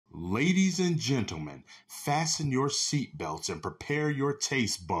Ladies and gentlemen, fasten your seatbelts and prepare your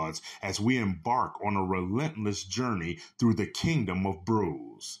taste buds as we embark on a relentless journey through the kingdom of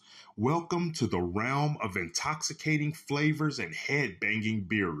brews. Welcome to the realm of intoxicating flavors and head-banging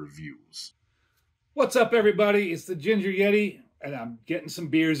beer reviews. What's up, everybody? It's the Ginger Yeti, and I'm getting some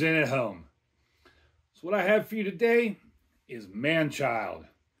beers in at home. So what I have for you today is Man-Child.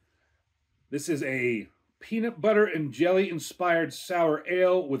 This is a peanut butter and jelly inspired sour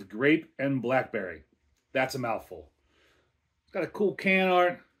ale with grape and blackberry. That's a mouthful. It's got a cool can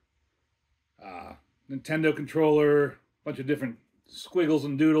art, Nintendo controller, a bunch of different squiggles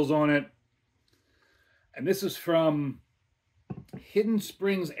and doodles on it. And this is from Hidden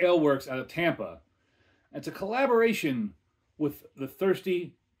Springs Ale Works out of Tampa. It's a collaboration with the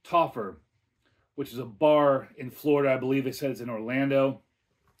Thirsty Toffer, which is a bar in Florida. I believe they said it's in Orlando.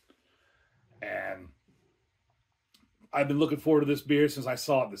 And I've been looking forward to this beer since I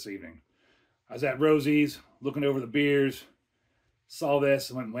saw it this evening. I was at Rozi's, looking over the beers, saw this,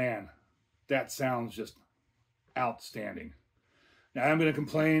 and went, man, that sounds just outstanding. Now, I'm going to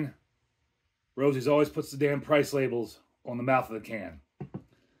complain. Rozi's always puts the damn price labels on the mouth of the can.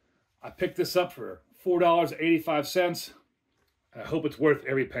 I picked this up for $4.85, and I hope it's worth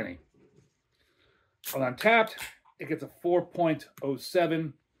every penny. On Untapped, it gets a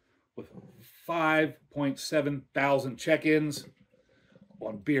 4.07 with 5.7 thousand check-ins.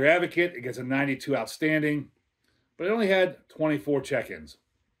 On Beer Advocate, it gets a 92 outstanding, but it only had 24 check-ins.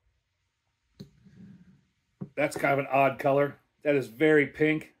 That's kind of an odd color. That is very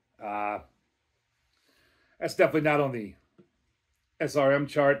pink. That's definitely not on the SRM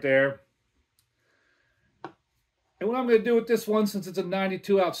chart there. And what I'm going to do with this one, since it's a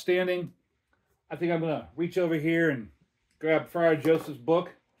 92 outstanding, I think I'm going to reach over here and grab Friar Joseph's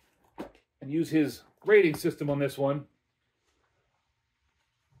book and use his rating system on this one.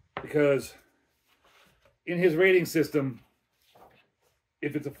 Because in his rating system,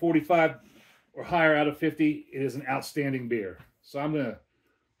 if it's a 45 or higher out of 50, it is an outstanding beer. So I'm going to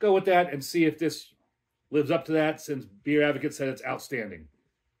go with that and see if this lives up to that, since Beer Advocate said it's outstanding.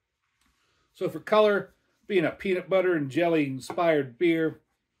 So for color, being a peanut butter and jelly inspired beer,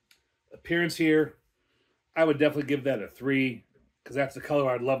 appearance here, I would definitely give that a 3, because that's the color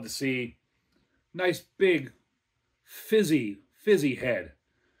I'd love to see. Nice big fizzy head,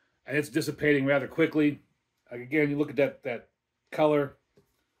 and it's dissipating rather quickly. Again, you look at that color,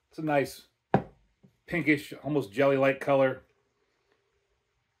 it's a nice pinkish, almost jelly-like color,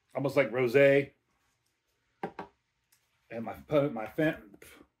 almost like rosé. And my pen,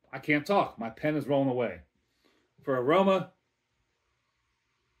 I can't talk. My pen is rolling away. For aroma,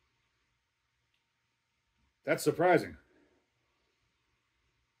 that's surprising.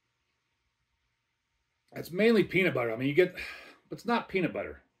 It's mainly peanut butter. I mean, but it's not peanut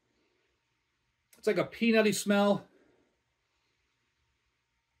butter. It's like a peanutty smell.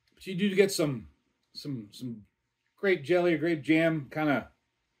 But you do get some grape jelly or grape jam kind of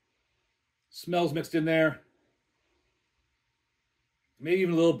smells mixed in there. Maybe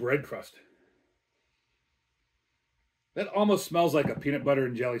even a little bread crust. That almost smells like a peanut butter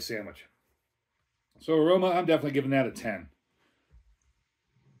and jelly sandwich. So aroma, I'm definitely giving that a 10.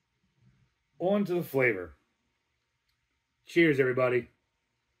 On to the flavor. Cheers, everybody.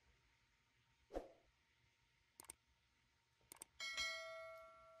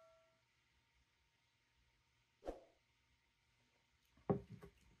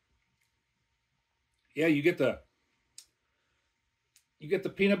 Yeah, you get the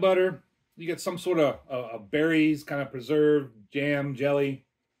peanut butter. You get some sort of berries, kind of preserved, jam, jelly.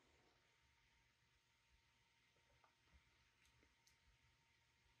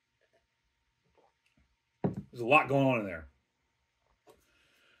 There's a lot going on in there.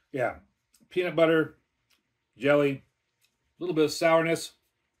 Yeah, peanut butter, jelly, a little bit of sourness.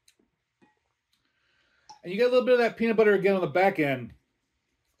 And you get a little bit of that peanut butter again on the back end.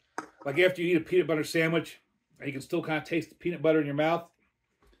 Like after you eat a peanut butter sandwich, and you can still kind of taste the peanut butter in your mouth.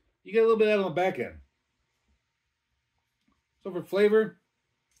 You get a little bit of that on the back end. So for flavor,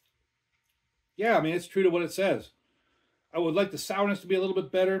 yeah, I mean, it's true to what it says. I would like the sourness to be a little bit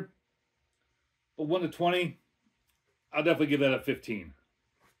better. But 1 to 20, I'll definitely give that a 15.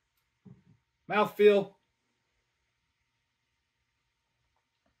 Mouthfeel.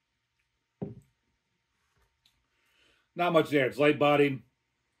 Not much there. It's light-bodied.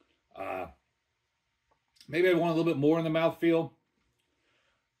 Maybe I want a little bit more in the mouthfeel.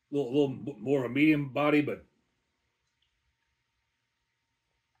 A little more of a medium body, but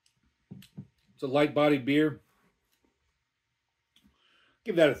it's a light-bodied beer.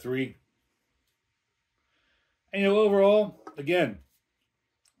 Give that a 3. And overall, again,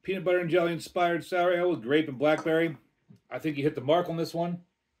 Peanut butter and jelly inspired sour ale with grape and blackberry. I think you hit the mark on this one.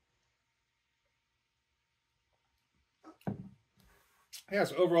 Yeah,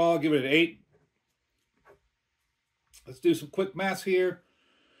 so overall, I'll give it an 8. Let's do some quick math here.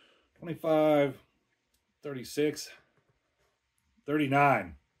 25, 36,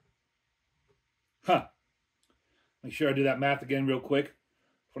 39. Huh. Make sure I do that math again real quick.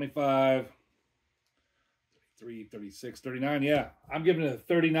 25, 33, 36, 39. Yeah, I'm giving it a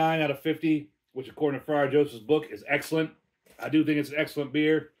 39 out of 50, which according to Friar Joseph's book is excellent. I do think it's an excellent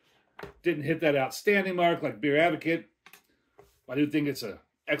beer. Didn't hit that outstanding mark like Beer Advocate. I do think it's an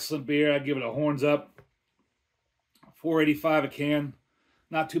excellent beer. I'd give it a horns up. $4.85 a can.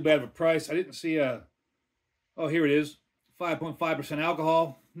 Not too bad of a price. I didn't see a... Oh, here it is. 5.5%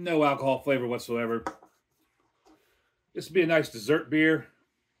 alcohol. No alcohol flavor whatsoever. This would be a nice dessert beer.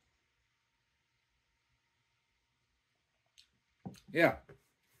 Yeah.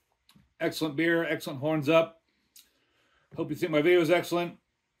 Excellent beer. Excellent horns up. Hope you think my video is excellent.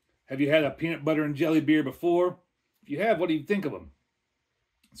 Have you had a peanut butter and jelly beer before? If you have, what do you think of them?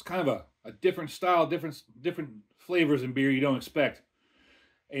 It's kind of a different style, different flavors in beer you don't expect.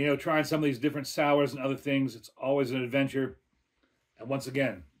 And, you know, trying some of these different sours and other things, it's always an adventure. And once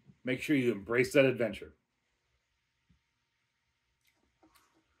again, make sure you embrace that adventure.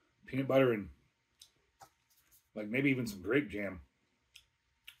 Peanut butter and, like, maybe even some grape jam.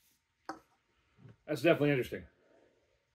 That's definitely interesting.